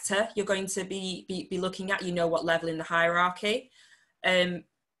sector you're going to be looking at, what level in the hierarchy.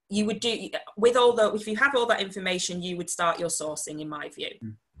 You would do with if you have all that information, you would start your sourcing, in my view.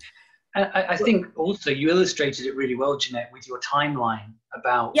 I think also you illustrated it really well, Jeanette, with your timeline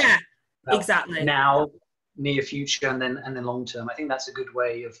about exactly now, near future, and then long term. I think that's a good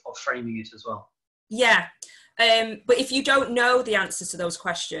way of framing it as well. Yeah, but if you don't know the answers to those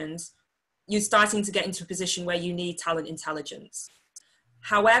questions, you're starting to get into a position where you need talent intelligence.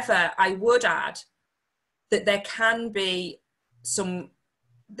 However, I would add that there can be some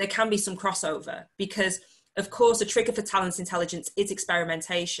crossover, because of course a trigger for talent intelligence is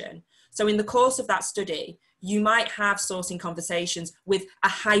experimentation. So in the course of that study, you might have sourcing conversations with a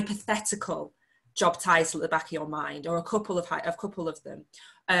hypothetical job title at the back of your mind, or a couple of them,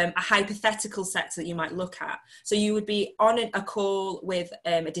 a hypothetical sector that you might look at. So you would be on a call with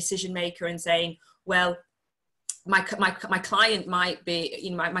a decision maker and saying, well, my client might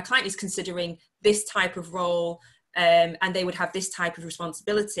be, my client is considering this type of role, and they would have this type of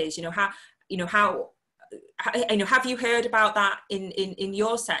responsibilities. Have you heard about that in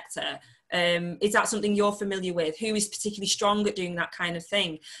your sector? Is that something you're familiar with? Who is particularly strong at doing that kind of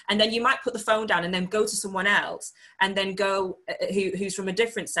thing? And then you might put the phone down and then go to someone else, and then go who's from a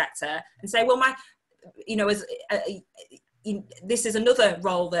different sector and say, well, this is another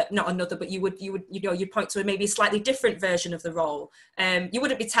role that, not another, but you'd point to maybe a slightly different version of the role. You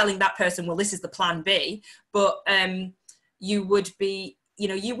wouldn't be telling that person, well, this is the plan B, but you would be,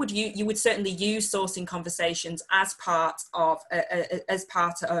 you would certainly use sourcing conversations as part of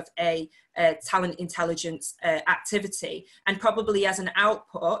a talent intelligence activity, and probably as an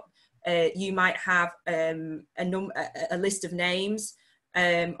output, you might have a list of names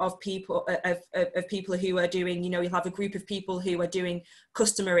of people who are doing, you'll have a group of people who are doing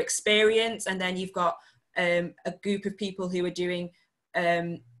customer experience, and then you've got a group of people who are doing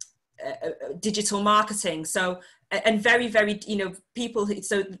digital marketing. So, and very, very, people,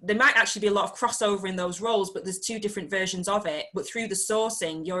 so there might actually be a lot of crossover in those roles, but there's two different versions of it. But through the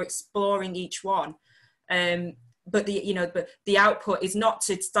sourcing, you're exploring each one. But the output is not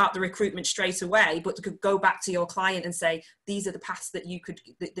to start the recruitment straight away, but to go back to your client and say, these are the paths that you could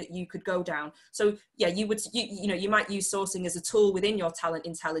go down. So yeah, you might use sourcing as a tool within your talent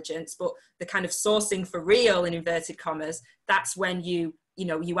intelligence, but the kind of sourcing for real, in inverted commas, that's when you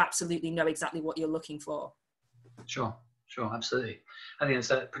absolutely know exactly what you're looking for. Sure, absolutely. I think that's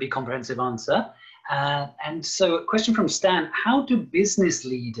a pretty comprehensive answer. And so a question from Stan: how do business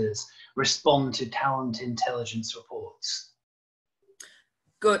leaders respond to talent intelligence reports?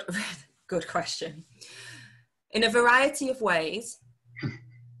 Good question. In a variety of ways.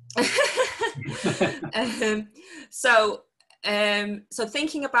 So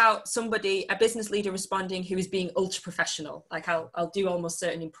thinking about a business leader responding who is being ultra professional, like I'll do almost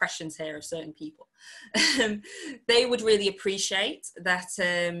certain impressions here of certain people. They would really appreciate that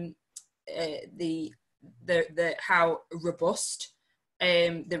how robust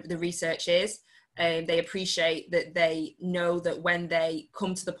the research is. They appreciate that they know that when they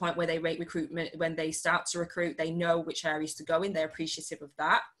come to the point where they rate recruitment, when they start to recruit, they know which areas to go in. They're appreciative of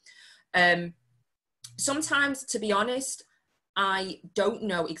that. Sometimes, to be honest, I don't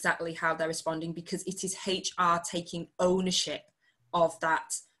know exactly how they're responding, because it is HR taking ownership of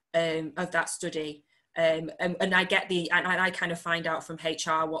that study. And I get and I kind of find out from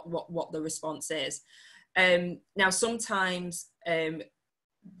HR what the response is. Now, sometimes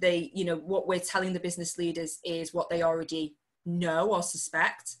what we're telling the business leaders is what they already know or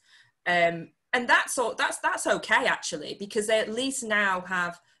suspect, and that's okay, actually, because they at least now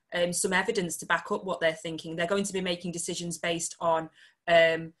have some evidence to back up what they're thinking. They're going to be making decisions based on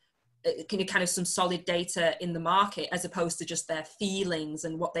kind of some solid data in the market, as opposed to just their feelings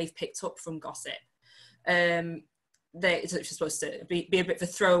and what they've picked up from gossip. It's supposed to be a bit of a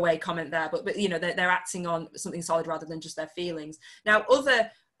throwaway comment there, but they're acting on something solid rather than just their feelings. Now,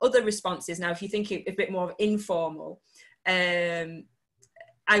 other responses. Now, if you think a bit more informal, I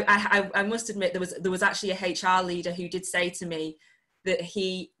must admit there was actually a HR leader who did say to me that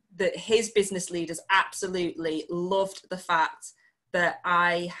his business leaders absolutely loved the fact that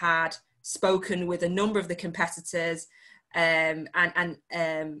I had spoken with a number of the competitors and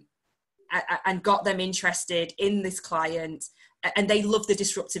got them interested in this client, and they loved the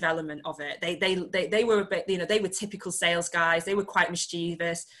disruptive element of it. They were a bit, they were typical sales guys. They were quite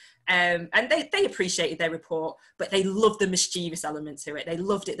mischievous, and they appreciated their report, but they loved the mischievous element to it. They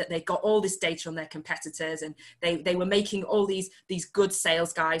loved it that they got all this data on their competitors, and they were making all these good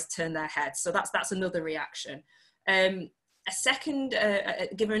sales guys turn their heads. So that's another reaction. A second,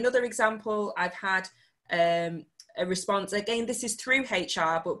 give another example. I've had a response, again, this is through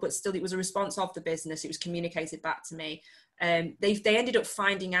HR, but still it was a response of the business. It was communicated back to me. They ended up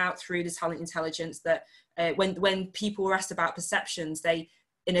finding out through the talent intelligence that when people were asked about perceptions,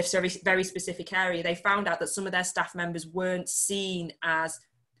 in a very, very specific area, they found out that some of their staff members weren't seen as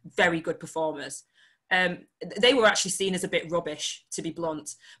very good performers. They were actually seen as a bit rubbish, to be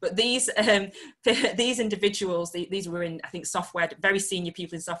blunt. But these individuals, these were in, I think, software, very senior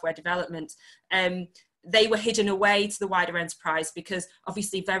people in software development. They were hidden away to the wider enterprise because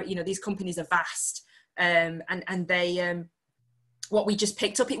obviously these companies are vast, and they what we just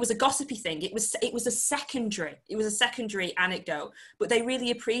picked up, it was a gossipy thing. It was a secondary anecdote, but they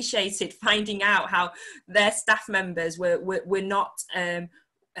really appreciated finding out how their staff members were not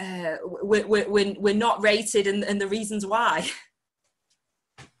we're not rated, and the reasons why.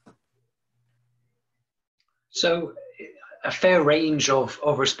 So a fair range of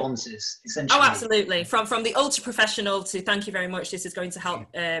responses, essentially. Oh, absolutely. From the ultra professional to thank you very much, this is going to help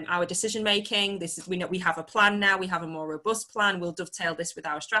our decision making. We have a plan now. We have a more robust plan. We'll dovetail this with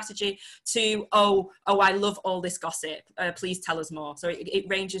our strategy. To I love all this gossip. Please tell us more. So it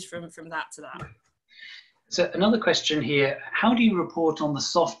ranges from that to that. So another question here: how do you report on the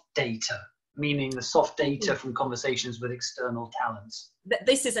soft data? Meaning the soft data from conversations with external talents.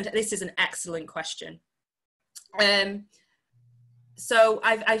 This is an excellent question. So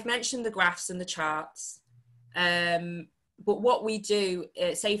I've mentioned the graphs and the charts, but what we do,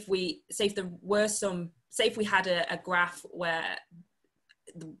 say if we had a graph where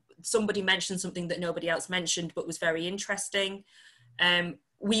somebody mentioned something that nobody else mentioned but was very interesting,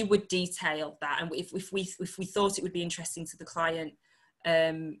 we would detail that, and if we thought it would be interesting to the client,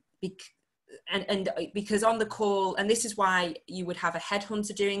 because on the call, and this is why you would have a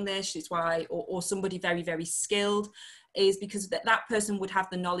headhunter doing this, is why, or somebody very, very skilled, is because that person would have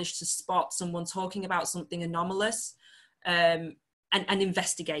the knowledge to spot someone talking about something anomalous, and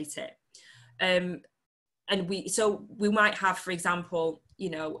investigate it. And we might have, for example,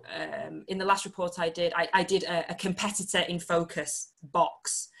 in the last report I did a competitor in focus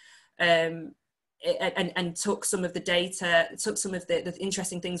box, and took some of the data, took some of the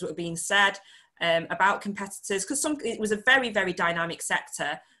interesting things that were being said about competitors, because it was a very, very dynamic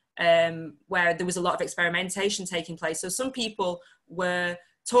sector, where there was a lot of experimentation taking place. So some people were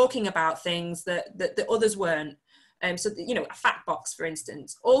talking about things that the others weren't. So, a fact box, for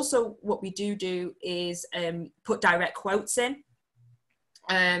instance. Also, what we do is put direct quotes in.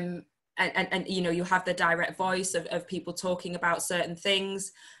 And you have the direct voice of people talking about certain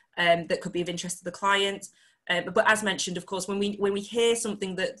things that could be of interest to the client. But as mentioned, of course, when we hear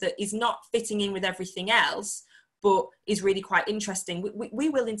something that is not fitting in with everything else, but is really quite interesting, we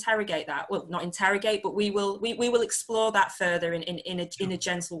will interrogate that. Well, not interrogate, but we will explore that further in a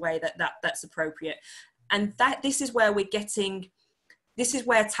gentle way that's appropriate. And this is where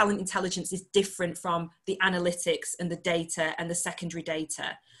talent intelligence is different from the analytics and the data and the secondary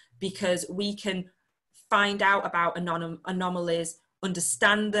data, because we can find out about anomalies,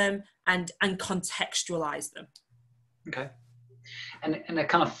 understand them, and contextualize them. Okay. And a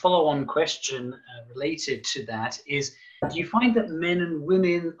kind of follow-on question related to that is, do you find that men and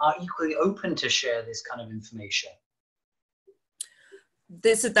women are equally open to share this kind of information?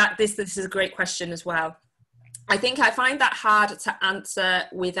 This is a great question as well. I think I find that hard to answer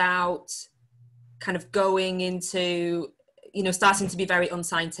without kind of going into, starting to be very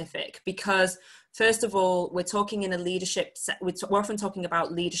unscientific, because first of all, we're talking in a leadership, we're often talking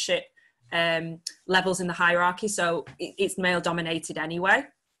about leadership levels in the hierarchy. So it's male dominated anyway.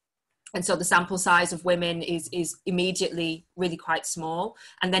 And so the sample size of women is immediately really quite small,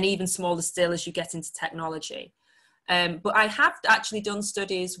 and then even smaller still as you get into technology. But I have actually done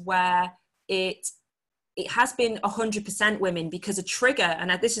studies where it has been 100% women, because a trigger,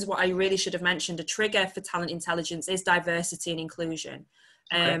 and this is what I really should have mentioned, a trigger for talent intelligence is diversity and inclusion.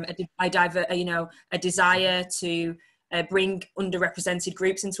 Okay. A desire to bring underrepresented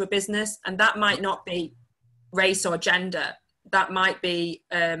groups into a business, and that might not be race or gender. That might be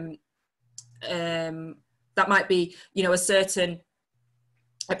a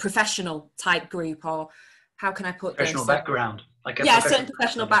professional type group, or how can I put professional this? Background, like a certain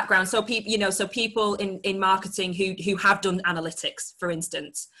professional background. So people, so people in marketing who have done analytics, for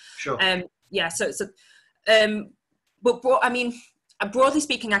instance. Sure. But I mean, broadly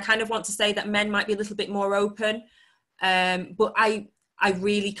speaking, I kind of want to say that men might be a little bit more open, but I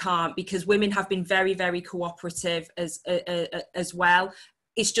really can't, because women have been very, very cooperative as well.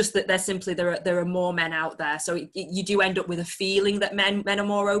 It's just that there are more men out there, so you do end up with a feeling that men are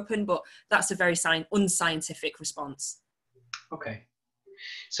more open, but that's a very unscientific response. Okay,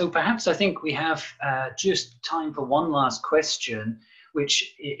 so perhaps I think we have just time for one last question,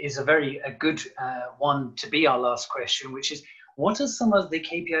 which is a good one to be our last question, which is, what are some of the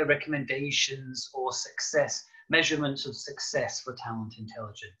KPI recommendations or measurements of success for talent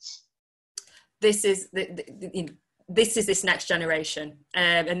intelligence? This is this next generation,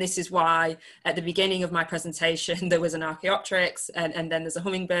 and this is why at the beginning of my presentation there was an Archaeopteryx, and then there's a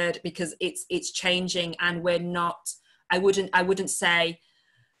hummingbird, because it's changing, and we're not. I wouldn't say,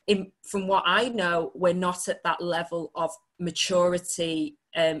 from what I know, we're not at that level of maturity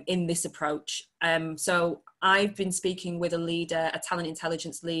in this approach. So I've been speaking with a talent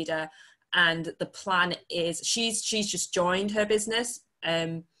intelligence leader, and the plan is she's just joined her business.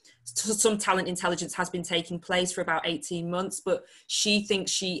 Some talent intelligence has been taking place for about 18 months, but she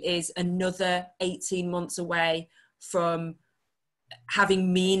thinks she is another 18 months away from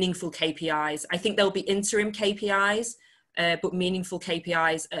having meaningful KPIs. I think there'll be interim KPIs, but meaningful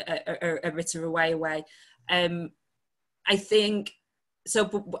KPIs are a bit of a way away. I think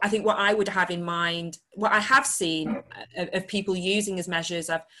what I would have in mind, what I have seen of people using as measures,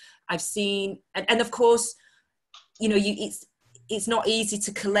 I've seen, and of course, it's not easy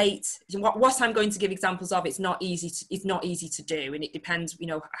to collate what I'm going to give examples of. It's not easy to do, and it depends,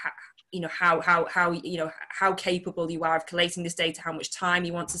 how capable you are of collating this data, how much time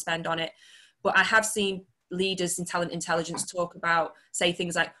you want to spend on it. But I have seen leaders in talent intelligence talk about, say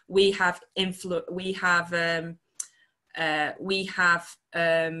things like, we have influenced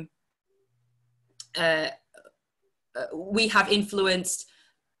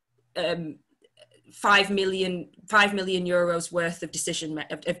 5 million euros worth of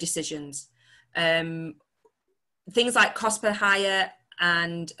decisions. Things like cost per hire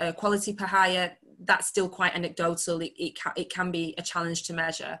and quality per hire, that's still quite anecdotal. It can be a challenge to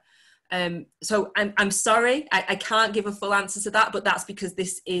measure. So I'm sorry, I can't give a full answer to that, but that's because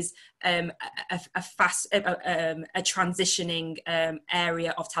this is a transitioning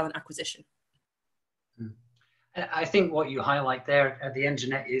area of talent acquisition. I think what you highlight there at the end,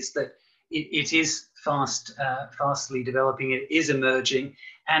 Jeanette, is that it is fastly developing, it is emerging,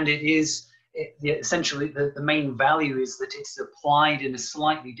 and it is essentially the main value is that it's applied in a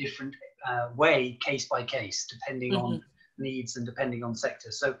slightly different way, case by case, depending on needs and depending on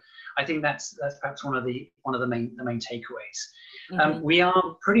sector. So I think that's perhaps one of the main takeaways. We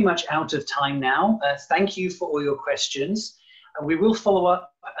are pretty much out of time now. Thank you for all your questions. We will follow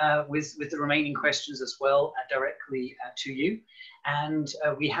up with the remaining questions as well directly to you. And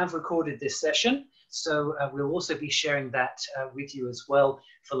we have recorded this session, so we'll also be sharing that with you as well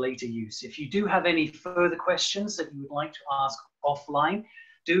for later use. If you do have any further questions that you would like to ask offline,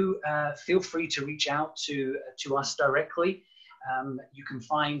 do feel free to reach out to us directly. You can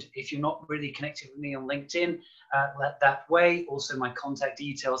find, if you're not really connected with me on LinkedIn, that way. Also, my contact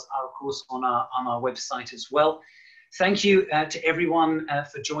details are, of course, on our website as well. Thank you to everyone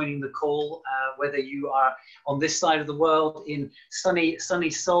for joining the call, whether you are on this side of the world in sunny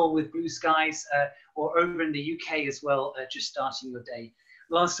Seoul with blue skies, or over in the UK as well, just starting your day.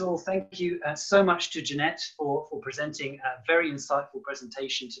 Last of all, thank you so much to Jeanette for presenting a very insightful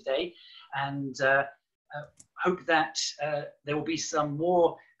presentation today, and hope that there will be some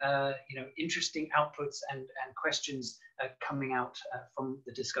more interesting outputs and questions coming out from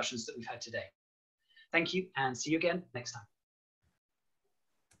the discussions that we've had today. Thank you, and see you again next time.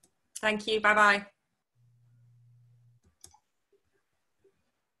 Thank you. Bye-bye.